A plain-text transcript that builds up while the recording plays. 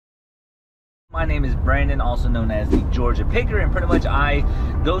My name is Brandon, also known as the Georgia Picker, and pretty much I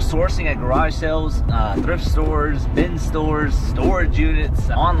go sourcing at garage sales, thrift stores, bin stores, storage units,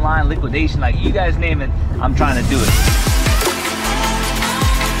 online liquidation, like you guys name it, I'm trying to do it.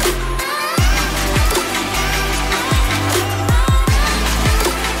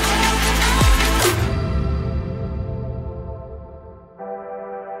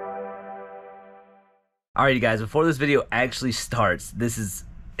 Alrighty guys, before this video actually starts, this is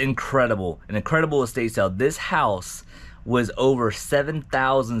incredible, an incredible estate sale. This house was over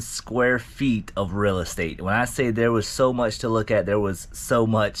 7,000 square feet of real estate. When I say there was so much to look at, there was so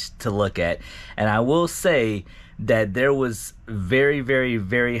much to look at. And I will say that there was very, very,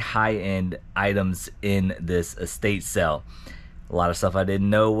 very high-end items in this estate sale. A lot of stuff I didn't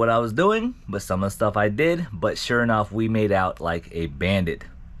know what I was doing, but some of the stuff I did. But sure enough, we made out like a bandit.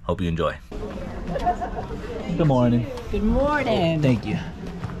 Hope you enjoy. Good morning. Good morning. Thank you.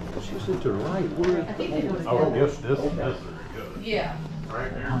 She's to the right. Oh, yes, this is good. Yeah.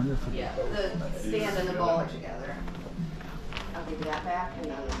 Right there. Yeah, the stand and the bowl together. I'll give you that back and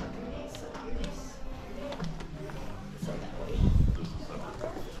then I'll put these. So that way.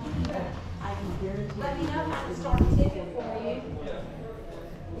 I can guarantee. Let me know how to start tipping for you.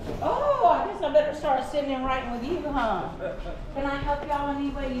 Oh, I guess I better start sitting and writing with you, huh? Can I help y'all in any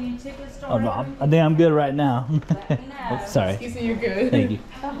way? You need tickets started? Oh no, I think I'm good right now. Let me know. Oh, sorry. You see you're good. Thank you.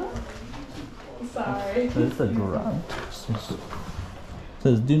 Sorry. So this is a garage. It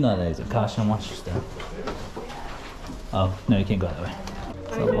says do not exit. Caution, watch your step. Oh, no, you can't go that way.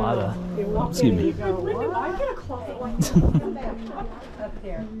 It's a lot of, excuse me. I get a closet like up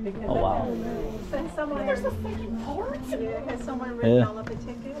there. Oh wow. There's a second part? Yeah, has someone written all of the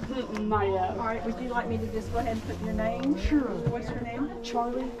tickets? Not yet. All right, would you like me to just go ahead and put your name? Sure. What's your name?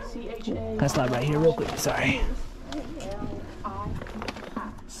 Charlie, C-H-A. Can I slide right here real quick? Sorry.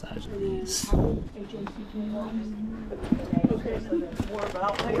 Size of these.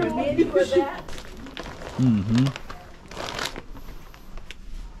 Mm-hmm.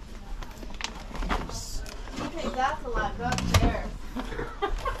 Okay, that's a lot. Go upstairs.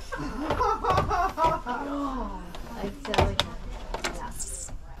 Like silly.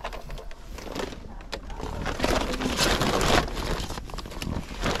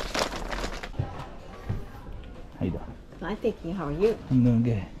 How you doing? Fine, thank you. How are you? I'm doing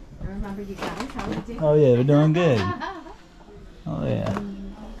good. I remember you guys. How are you doing? Oh yeah, we're doing good. Oh yeah.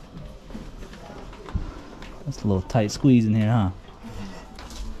 That's a little tight squeeze in here, huh?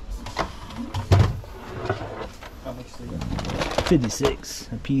 How much is it? 56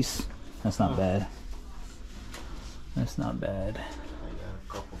 a piece. That's not bad. That's not bad. I got a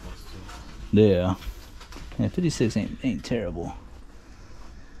couple of those too. Yeah. Yeah, 56 ain't terrible.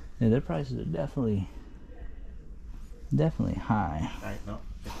 Yeah, their prices are definitely high. Right, no.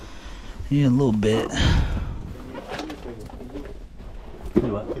 Yeah, a little bit. Do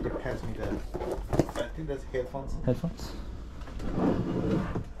what? Could you pass me that? I think that's headphones. Headphones?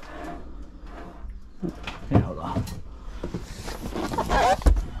 Here, hold on.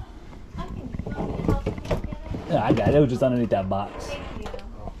 Yeah, I got it. It was just underneath that box.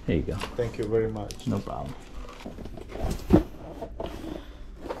 There you go. Thank you very much. No problem.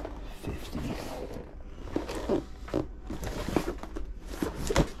 50.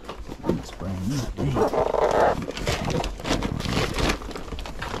 That's brand new, dang.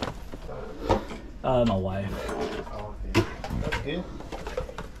 My wife. Oh, okay. That's good.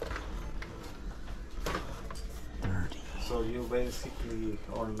 30. So you basically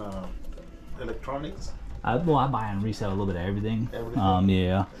on electronics? Well, I buy and resell a little bit of everything. Everything?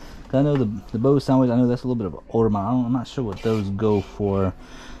 Yeah. 'Cause I know the bow sandwich, I know that's a little bit of an older model. I'm not sure what those go for.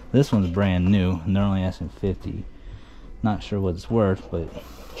 This one's brand new, and they're only asking 50. Not sure what it's worth, but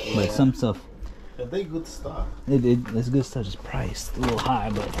some stuff. Yeah, they good stuff. It's good stuff, just priced a little high,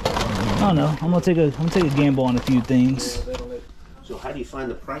 but I don't know. I'm gonna take a gamble on a few things. So how do you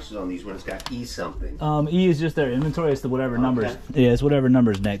find the prices on these when it's got E something? E is just their inventory. It's the whatever numbers. Yeah, it's whatever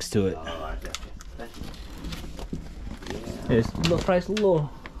numbers next to it. Oh, I got you. Thank you. Yeah, it's a little price, a little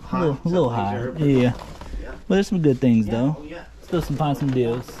High. high. Some Yeah. things Yeah. But there's some good things though. Oh, yeah. Still find some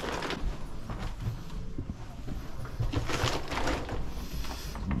deals.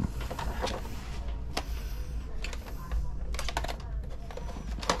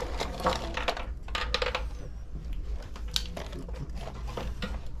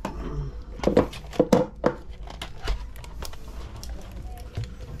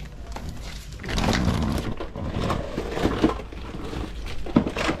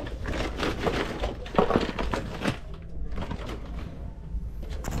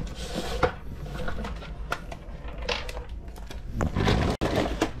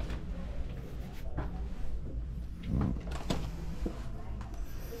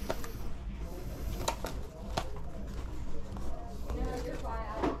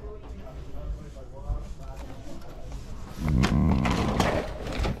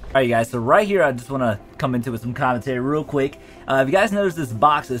 Alright guys, so right here I just want to come into with some commentary real quick. If you guys notice this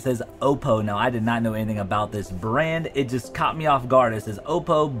box that says Oppo, now I did not know anything about this brand. It just caught me off guard. It says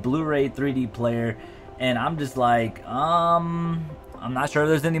Oppo Blu-ray 3D player, and I'm just like, I'm not sure if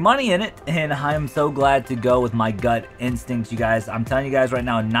there's any money in it, and I'm so glad to go with my gut instincts, you guys. I'm telling you guys right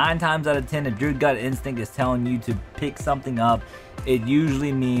now, 9 times out of 10, if your gut instinct is telling you to pick something up, it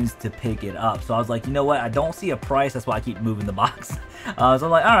usually means to pick it up. So I was like, you know what, I don't see a price, that's why I keep moving the box. So I'm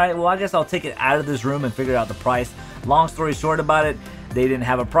like, alright, well I guess I'll take it out of this room and figure out the price. Long story short about it, they didn't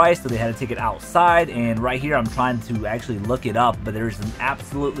have a price, so they had to take it outside, and right here I'm trying to actually look it up, but there's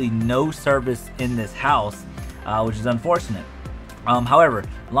absolutely no service in this house, which is unfortunate. However,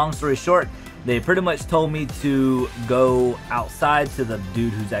 long story short, they pretty much told me to go outside to the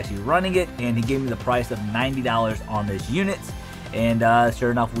dude who's actually running it, and he gave me the price of $90 on this unit. And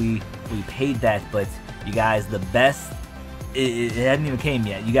sure enough, we paid that. But you guys, the best, it hadn't even came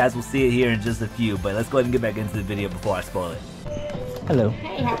yet. You guys will see it here in just a few. But let's go ahead and get back into the video before I spoil it. Hello.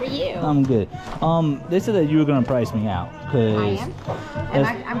 Hey, how are you? I'm good. They said that you were gonna price me out. I am.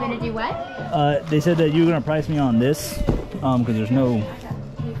 I'm gonna do what? They said that you were gonna price me on this, because there's no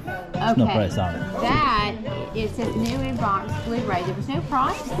price on it. That it says new in box Blu-ray. There was no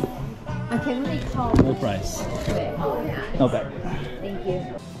price. Okay, let me call. No price. Okay. Thank you.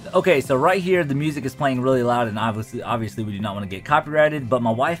 Okay, so right here the music is playing really loud, and obviously we do not want to get copyrighted, but my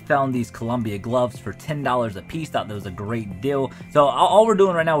wife found these Columbia gloves for $10 a piece. Thought that was a great deal. So all we're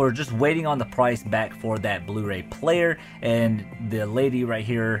doing right now, we're just waiting on the price back for that Blu-ray player, and the lady right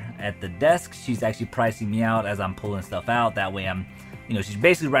here at the desk, she's actually pricing me out as I'm pulling stuff out. That way I'm, you know, she's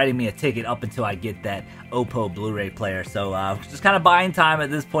basically writing me a ticket up until I get that Oppo Blu-ray player. So just kind of buying time at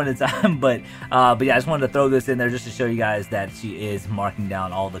this point in time. But yeah, I just wanted to throw this in there just to show you guys that she is marking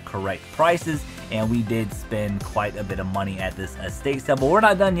down all the correct prices. And we did spend quite a bit of money at this estate sale, but we're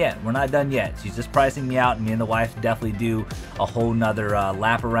not done yet. We're not done yet. She's just pricing me out, and me and the wife definitely do a whole nother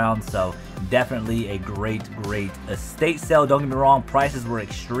lap around. So definitely a great estate sale. Don't get me wrong, prices were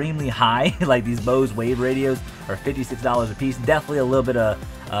extremely high. Like these Bose Wave radios are $56 a piece. Definitely a little bit of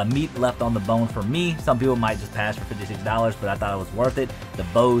meat left on the bone for me. Some people might just pass for $56, but I thought it was worth it. The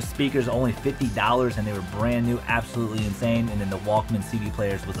Bose speakers only $50, and they were brand new, absolutely insane. And then the Walkman CD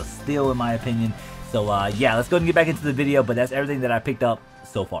players was a steal in my opinion. So yeah, let's go ahead and get back into the video, but that's everything that I picked up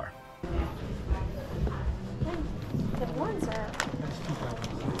so far.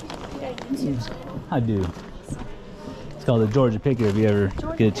 I do. It's called the Georgia Picker if you ever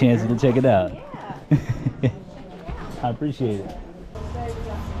get a chance to check it out. I appreciate it.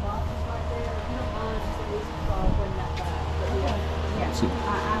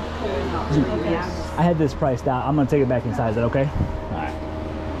 I had this priced out. I'm gonna take it back inside. Is that okay? All right.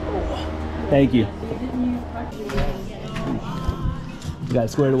 Thank you. You got it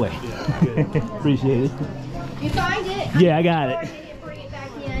squared away. Appreciate it. You find it? Yeah, I got it.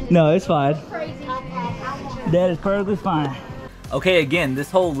 No, it's fine. That is perfectly fine. Okay, again,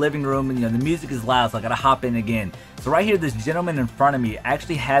 this whole living room, you know, the music is loud, so I gotta hop in again. So right here, this gentleman in front of me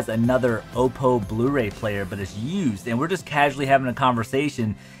actually has another Oppo Blu-ray player, but it's used, and we're just casually having a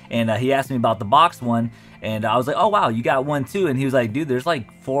conversation, and he asked me about the box one, and I was like, oh wow, you got one too? And he was like, dude, there's like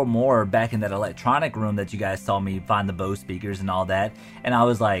 4 more back in that electronic room that you guys saw me find the Bose speakers and all that. And I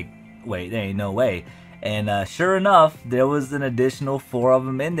was like, wait, there ain't no way. And sure enough, there was an additional 4 of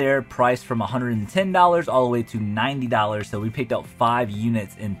them in there, priced from $110 all the way to $90. So we picked up 5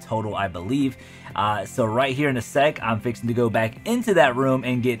 units in total, I believe. So right here in a sec, I'm fixing to go back into that room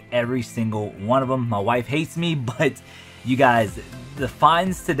and get every single one of them. My wife hates me, but you guys, the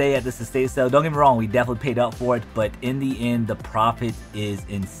finds today at this estate sale, don't get me wrong, we definitely paid up for it, but in the end, the profit is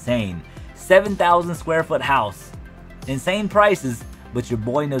insane. 7,000 square foot house, insane prices, but your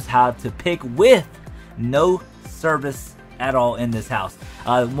boy knows how to pick with no service at all in this house.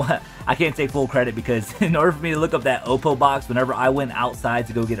 I can't take full credit because in order for me to look up that Oppo box, whenever I went outside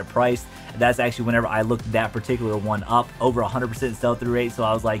to go get a price, that's actually whenever I looked that particular one up, over 100% sell-through rate. So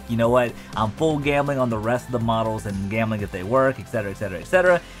I was like, you know what, I'm full gambling on the rest of the models and gambling if they work, etc, etc,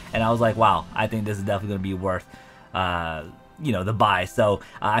 etc. And I was like, wow, I think this is definitely going to be worth you know, the buy. So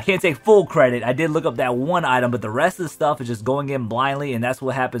I can't take full credit. I did look up that one item, but the rest of the stuff is just going in blindly, and that's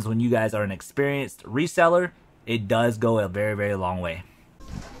what happens when you guys are an experienced reseller. It does go a very long way.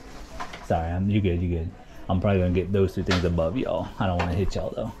 Sorry, you good. I'm probably gonna get those 2 things above y'all. I don't want to hit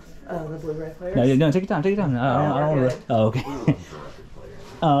y'all though. Oh, the Blu-ray players? No, take your time. I don't want to. Oh, okay.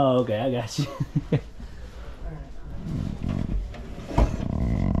 Oh, okay, I got you.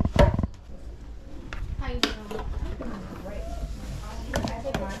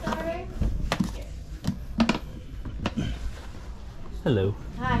 Hello.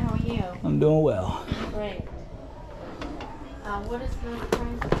 Hi, how are you? I'm doing well. Great. What is the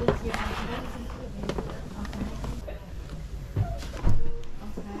price of this year?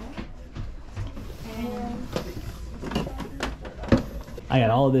 Okay. I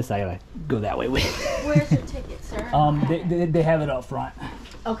got all of this. I gotta go that way with. Where's your ticket, sir? They have it up front.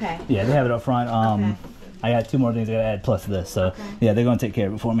 Okay. Yeah, they have it up front. Okay. I got 2 more things I gotta add plus this. So Okay. yeah, they're gonna take care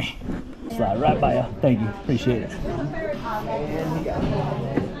of it for me. Slide right by you. Thank you. Appreciate it.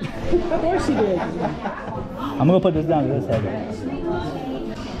 Of course you did. I'm gonna put this down because it's heavy.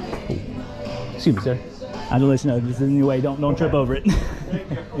 Excuse me, sir. I just let you know this is any way. Don't trip over it.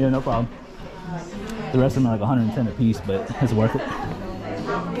 Yeah, no problem. The rest of them are like 110 a piece, but it's worth it.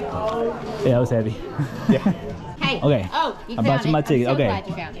 Yeah, it was heavy. Hey. Okay. Oh, you I found brought you my it. ticket. I'm so Okay. glad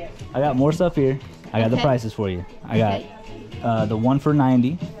you found it. I got more stuff here. I got the Okay. prices for you. I got Okay. the one for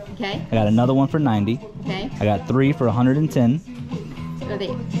 90. Okay. I got another one for 90. Okay. I got 3 for 110. Are they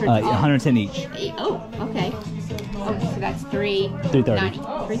for 110 each. Oh, okay. Oh, so that's 330.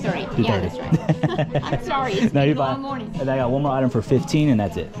 330. Yeah, that's right. I'm sorry. It's No, been you're a long fine. morning. And I got one more item for 15, and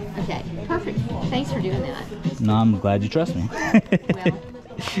that's it. Okay, perfect. Thanks for doing that. No, I'm glad you trust me. Well,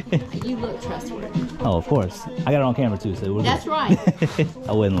 you look trustworthy. Oh, of course. I got it on camera too, so we're That's good. right.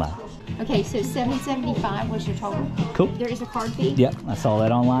 I wouldn't lie. Okay, so $775 was your total. Cool. There is a card fee. Yep, I saw that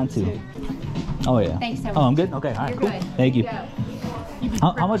online too. Oh yeah. Thanks so much. Oh, I'm good. Okay, all right, You're cool. good. Thank you. Go.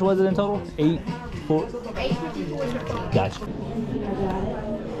 How much was it in total? 8, 4. 854.13. Gotcha.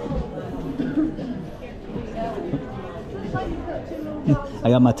 I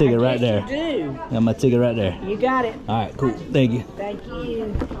got my ticket right there. Do. Got my ticket right there. You got it. All right, cool. Thank you. Thank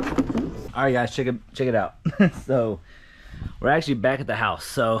you. All right, guys, check it out. So we're actually back at the house.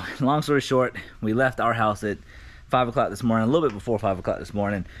 So long story short, we left our house at 5 o'clock this morning, a little bit before 5 o'clock this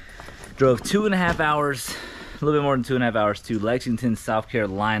morning. Drove 2.5 hours, a little bit more than 2.5 hours to Lexington, South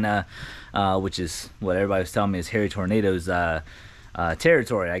Carolina, which is what everybody was telling me is Harry Tornado's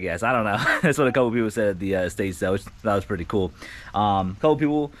territory, I guess. I don't know. That's what a couple people said at the estate sale, which that was pretty cool. A couple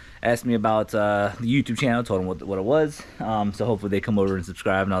people asked me about the YouTube channel, told them what it was. So hopefully they come over and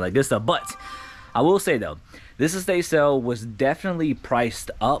subscribe and all that good stuff. But I will say though, this estate sale was definitely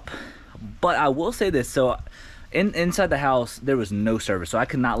priced up. But I will say this, so inside the house there was no service, so I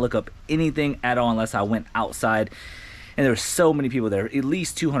could not look up anything at all unless I went outside. And there were so many people there. At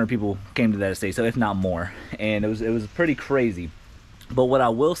least 200 people came to that estate, so if not more. And it was pretty crazy. But what I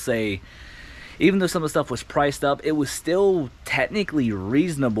will say, even though some of the stuff was priced up, it was still technically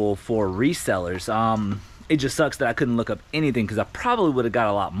reasonable for resellers. It just sucks that I couldn't look up anything because I probably would have got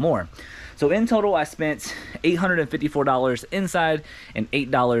a lot more. So in total, I spent $854 inside and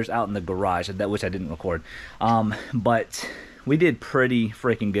 $8 out in the garage, which I didn't record. But we did pretty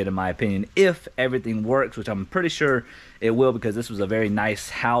freaking good in my opinion, if everything works, which I'm pretty sure it will, because this was a very nice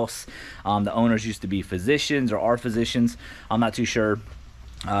house. The owners used to be physicians or are physicians. I'm not too sure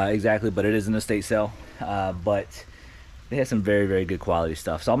exactly, but it is an estate sale. But they had some very, very good quality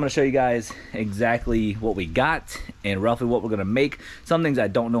stuff. So I'm going to show you guys exactly what we got and roughly what we're going to make. Some things I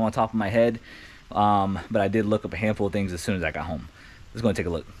don't know on top of my head, but I did look up a handful of things as soon as I got home. Let's go and take a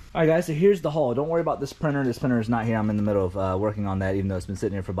look. All right, guys, so here's the haul. Don't worry about this printer. This printer is not here. I'm in the middle of working on that, even though it's been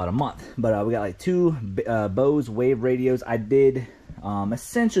sitting here for about a month. But we got like 2 Bose Wave radios. I did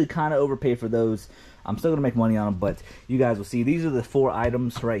essentially kind of overpay for those. I'm still gonna make money on them, but you guys will see. These are the 4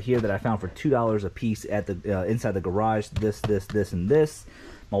 items right here that I found for $2 a piece at the inside the garage. This, and this.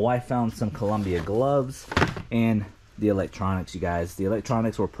 My wife found some Columbia gloves and the electronics, you guys. The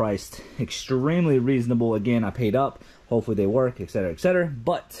electronics were priced extremely reasonable. Again, I paid up. Hopefully they work, etc.,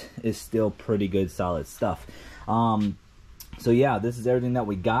 but it's still pretty good, solid stuff. So yeah, this is everything that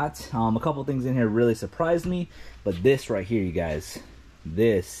we got. A couple things in here really surprised me, but this right here, you guys,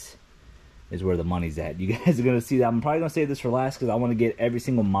 this is where the money's at. You guys are gonna see that. I'm probably gonna save this for last because I want to get every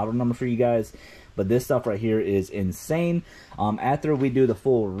single model number for you guys. But this stuff right here is insane. After we do the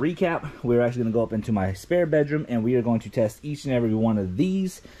full recap, we're actually gonna go up into my spare bedroom and we are going to test each and every one of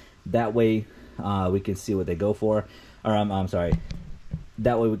these. That way we can see what they go for. Or I'm sorry.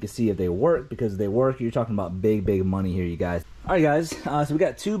 That way we can see if they work, because if they work, you're talking about big, big money here, you guys. All right, guys. So we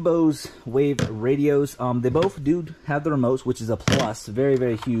got 2 Bose Wave radios. They both do have the remotes, which is a plus. Very,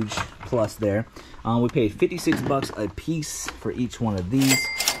 very huge plus there. We paid $56 a piece for each one of these.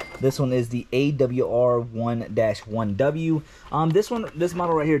 This one is the AWR1-1W. This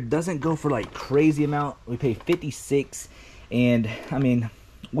model right here doesn't go for like crazy amount. We paid $56, and I mean,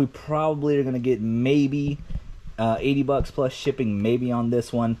 we probably are gonna get maybe $80 plus shipping maybe on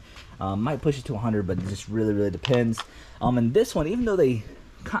this one. Might push it to 100, but it just really depends. And this one, even though they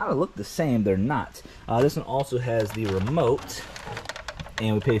kind of look the same, they're not. This one also has the remote.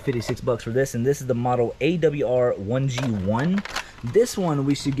 and we paid 56 bucks for this, and this is the model AWR1G1. This one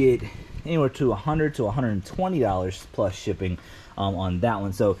we should get anywhere to $100 to $120 plus shipping on that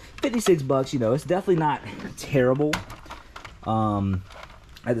one. So 56 bucks, you know, it's definitely not terrible.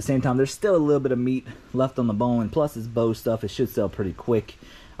 At the same time, there's still a little bit of meat left on the bone, plus it's bow stuff. It should sell pretty quick.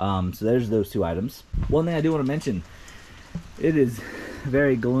 So there's those two items. One thing I do want to mention, it is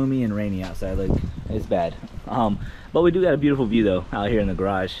very gloomy and rainy outside. Like, it's bad. But we do got a beautiful view though out here in the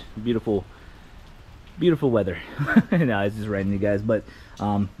garage. Beautiful weather. No, it's just raining, you guys, but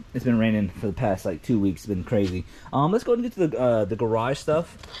it's been raining for the past like 2 weeks. It's been crazy. Let's go and get to the garage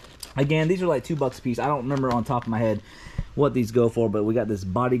stuff. Again, these are like $2 a piece. I don't remember on top of my head what these go for, but we got this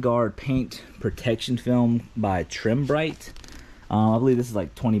Bodyguard paint protection film by Trim Bright. I believe this is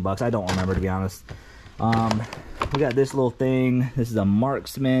like 20 bucks. I don't remember, to be honest. We got this little thing. This is a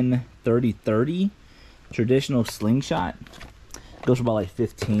Marksman 3030 traditional slingshot. Goes for about like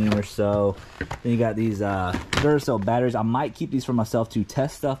 15 or so. Then you got these Duracell batteries. I might keep these for myself to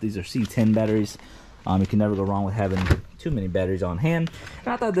test stuff. These are C10 batteries. You can never go wrong with having too many batteries on hand.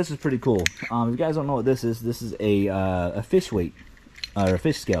 And I thought this was pretty cool. If you guys don't know what this is a fish weight, or a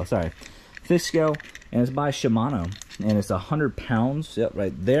fish scale, sorry. Fish scale, and it's by Shimano. And it's 100 pounds, yep,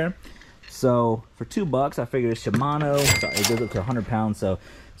 right there. So for $2, I figured Shimano, it goes up to 100 pounds, so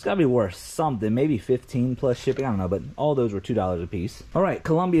it's gotta be worth something, maybe 15 plus shipping, I don't know, but all those were $2 a piece. All right,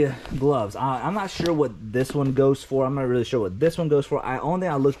 Columbia gloves. I'm not sure what this one goes for. I'm not really sure what this one goes for. Only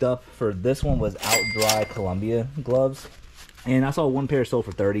thing I looked up for this one was out dry Columbia gloves, and I saw one pair sold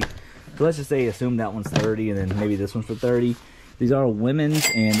for 30. So let's just say assume that one's 30, and then maybe this one's for 30. These are women's,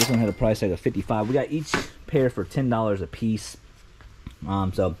 and this one had a price tag of 55. We got each pair for $10 a piece.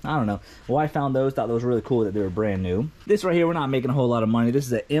 So I don't know. Well, I found those, thought those were really cool that they were brand new. This right here, we're not making a whole lot of money. This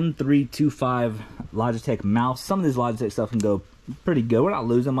is an M325 Logitech mouse. Some of this Logitech stuff can go pretty good. We're not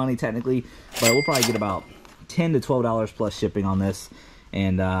losing money technically, but we'll probably get about $10 to $12 plus shipping on this.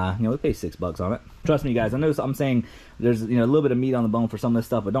 And you know, we pay $6 on it. Trust me, guys. I know I'm saying there's, you know, a little bit of meat on the bone for some of this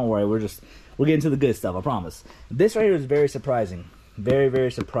stuff, but don't worry, we're getting to the good stuff. I promise. This right here is very surprising. Very,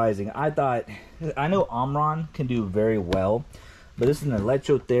 very surprising. I know Omron can do very well. But this is an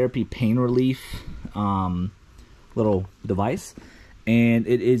electrotherapy pain relief little device, and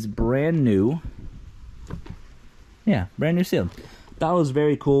it is brand new. Yeah, brand new seal. Thought it was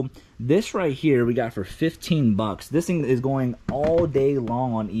very cool. This right here we got for 15 bucks. This thing is going all day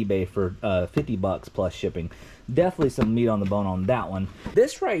long on eBay for 50 bucks plus shipping. Definitely some meat on the bone on that one.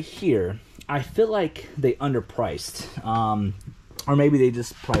 This right here, I feel like they underpriced. Or maybe they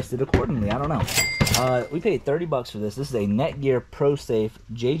just priced it accordingly. I don't know. We paid 30 bucks for this. This is a Netgear ProSafe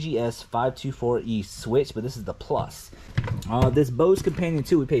JGS 524E switch, but this is the plus. This Bose Companion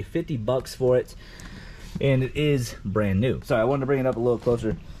 2, we paid 50 bucks for it, and it is brand new. Sorry, I wanted to bring it up a little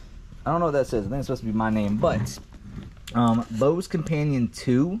closer. I don't know what that says. I think it's supposed to be my name, but Bose Companion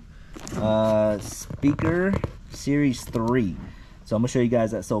 2 speaker Series 3. So I'm going to show you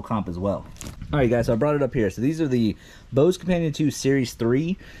guys that sold comp as well. Alright guys, so I brought it up here. So these are the Bose Companion 2 Series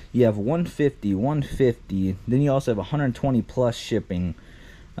 3. You have 150, 150. Then you also have 120 plus shipping.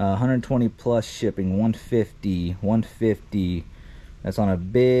 120 plus shipping, 150, 150. That's on a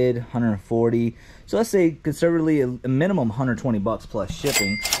bid, 140. So let's say conservatively a minimum 120 bucks plus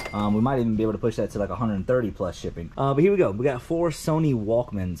shipping. We might even be able to push that to like 130 plus shipping. But here we go. We got 4 Sony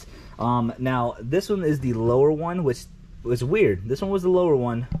Walkmans. Now this one is the lower one, which was weird. This one was the lower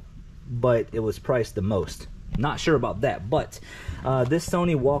one, but it was priced the most. Not sure about that, but this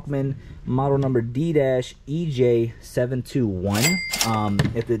Sony Walkman model number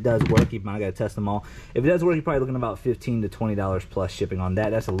D-EJ721. If it does work, keep in mind, I gotta test them all. If it does work, you're probably looking about $15 to $20 plus shipping on that.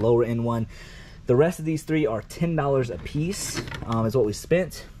 That's a lower end one. The rest of these three are $10 a piece, is what we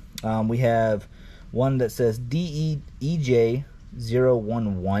spent. We have one that says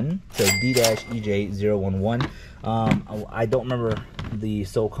D-EJ011, so D-EJ011. I don't remember the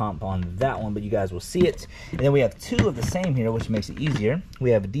sold comp on that one, but you guys will see it. And then we have 2 of the same here, which makes it easier.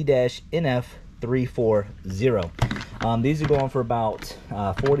 We have D-NF340. These are going for about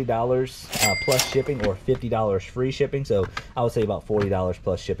 $40 plus shipping, or $50 free shipping. So I would say about $40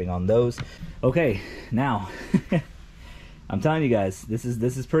 plus shipping on those. Okay, now I'm telling you guys, this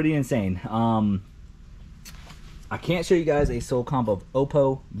is pretty insane. I can't show you guys a sold comp of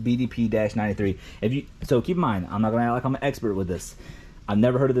Oppo BDP-93. So keep in mind, I'm not gonna act like I'm an expert with this. I've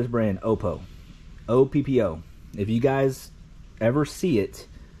never heard of this brand, Oppo. OPPO. If you guys ever see it,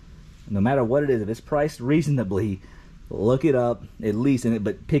 no matter what it is, if it's priced reasonably, look it up at least in it,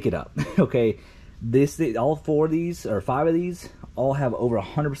 but pick it up. Okay, all 4 of these or 5 of these all have over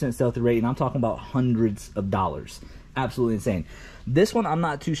 100% sell-through rate, and I'm talking about hundreds of dollars. absolutely insane. This one, I'm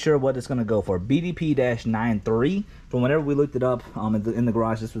not too sure what it's going to go for. BDP-93. From whenever we looked it up in the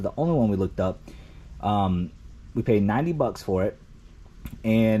garage, this was the only one we looked up. We paid $90 for it.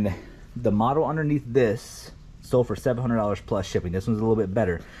 And the model underneath this sold for $700 plus shipping. This one's a little bit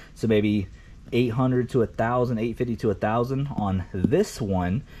better. So maybe $800 to $1,000, $850 to $1,000 on this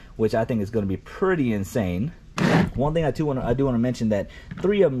one, which I think is going to be pretty insane. One thing I do want to mention that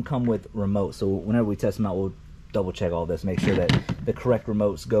 3 of them come with remotes. So whenever we test them out, we'll double check all this, make sure that the correct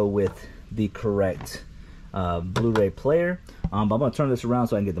remotes go with the correct Blu-ray player. But I'm going to turn this around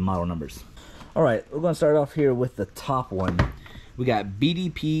so I can get the model numbers. All right, we're going to start off here with the top one. We got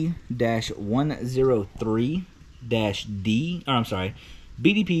BDP-103-D. I'm sorry,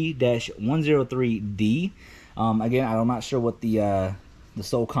 BDP-103D. Again, I'm not sure what the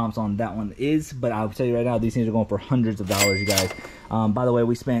sold comps on that one is, but I'll tell you right now, these things are going for hundreds of dollars, you guys. By the way,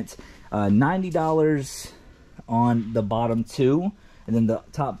 we spent $90 on the bottom 2, and then the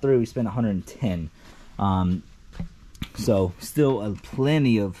top 3 we spent $110. So still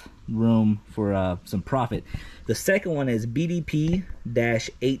plenty of room for some profit. The second one is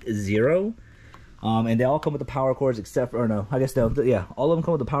BDP-80, and they all come with the power cords except for, or no, I guess yeah, all of them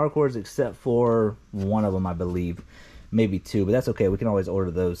come with the power cords except for one of them, I believe, maybe 2, but that's okay. We can always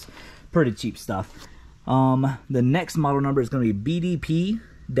order those. Pretty cheap stuff. The next model number is going to be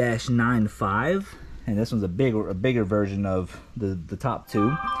BDP-95. And this one's a bigger version of the top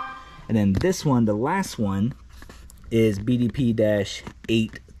 2. And then this one, the last one, is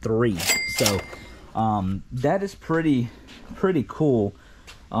BDP-83. So that is pretty cool.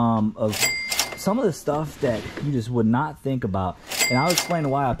 Of some of the stuff that you just would not think about. And I'll explain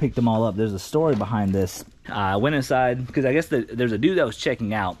why I picked them all up. There's a story behind this. I went inside because I guess there's a dude that was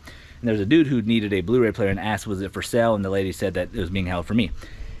checking out. And there's a dude who needed a Blu-ray player and asked was it for sale, and the lady said that it was being held for me.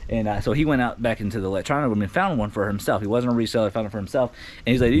 And so he went out back into the electronic room and found one for himself. He wasn't a reseller, found it for himself.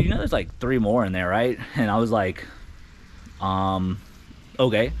 And he's like, dude, you know there's like 3 more in there, right? And I was like,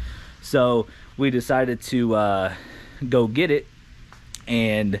 okay. So we decided to go get it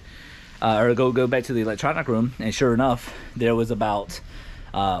and or go back to the electronic room. And sure enough, there was about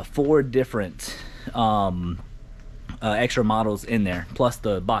 4 different extra models in there, plus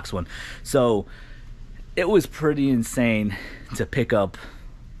the box one. So it was pretty insane to pick up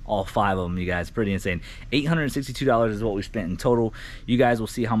all 5 of them, you guys. Pretty insane. $862 is what we spent in total. You guys will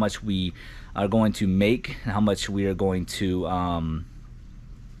see how much we are going to make and how much we are going to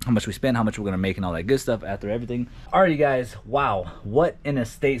how much we spend, how much we're going to make, and all that good stuff after everything. Alright, you guys, wow, what an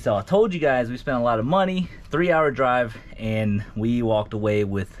estate sale. I told you guys we spent a lot of money, 3-hour drive, and we walked away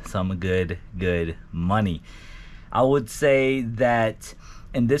with some good money. I would say that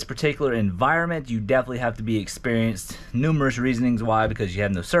in this particular environment, you definitely have to be experienced. Numerous reasonings why, because you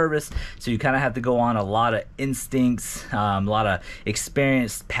have no service, so you kind of have to go on a lot of instincts, a lot of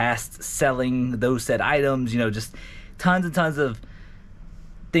experience past selling those said items, you know, just tons and tons of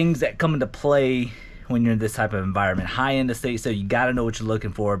things that come into play when you're in this type of environment. High-end estate sale, you got to know what you're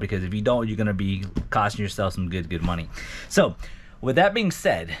looking for, because if you don't, you're going to be costing yourself some good money. So with that being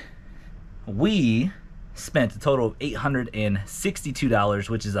said, we spent a total of $862,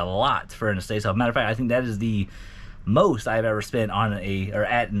 which is a lot for an estate sale. Matter of fact, I think that is the most I've ever spent on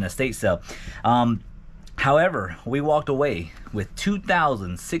at an estate sale. However, we walked away with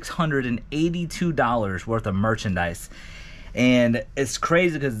 $2,682 worth of merchandise. And it's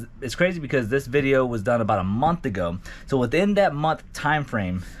crazy because this video was done about a month ago. So within that month time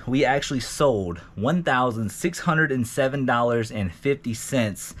frame, we actually sold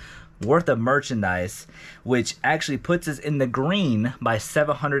 $1,607.50 worth of merchandise, which actually puts us in the green by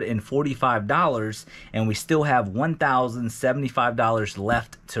 $745, and we still have $1,075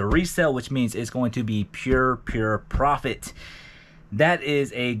 left to resell, which means it's going to be pure profit. That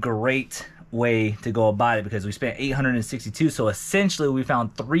is a great way to go about it, because we spent $862, so essentially we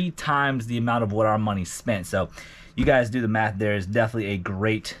found 3 times the amount of what our money spent. So you guys do the math there. Is definitely a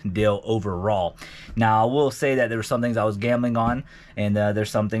great deal overall. Now, I will say that there were some things I was gambling on, and there's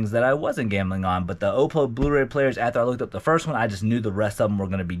some things that I wasn't gambling on. But the Oppo Blu-ray players, after I looked up the first one, I just knew the rest of them were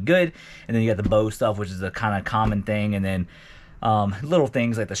going to be good. And then you got the Bose stuff, which is a kind of common thing. And then little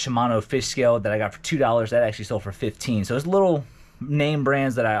things like the Shimano fish scale that I got for $2, that actually sold for $15. So it's little name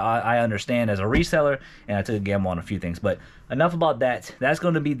brands that I understand as a reseller, and I took a gamble on a few things. But enough about that. That's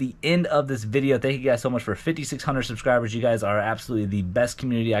going to be the end of this video. Thank you guys so much for 5,600 subscribers. You guys are absolutely the best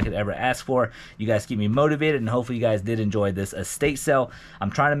community I could ever ask for. You guys keep me motivated, and hopefully you guys did enjoy this estate sale. I'm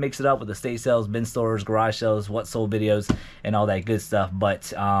trying to mix it up with estate sales, bin stores, garage sales, what sold videos, and all that good stuff.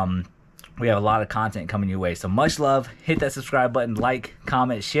 But we have a lot of content coming your way. So much love. Hit that subscribe button, like,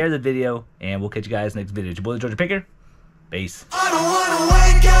 comment, share the video, and we'll catch you guys next video. It's your boy, Georgia Picker. Peace. I don't wanna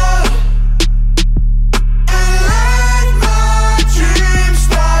wake up.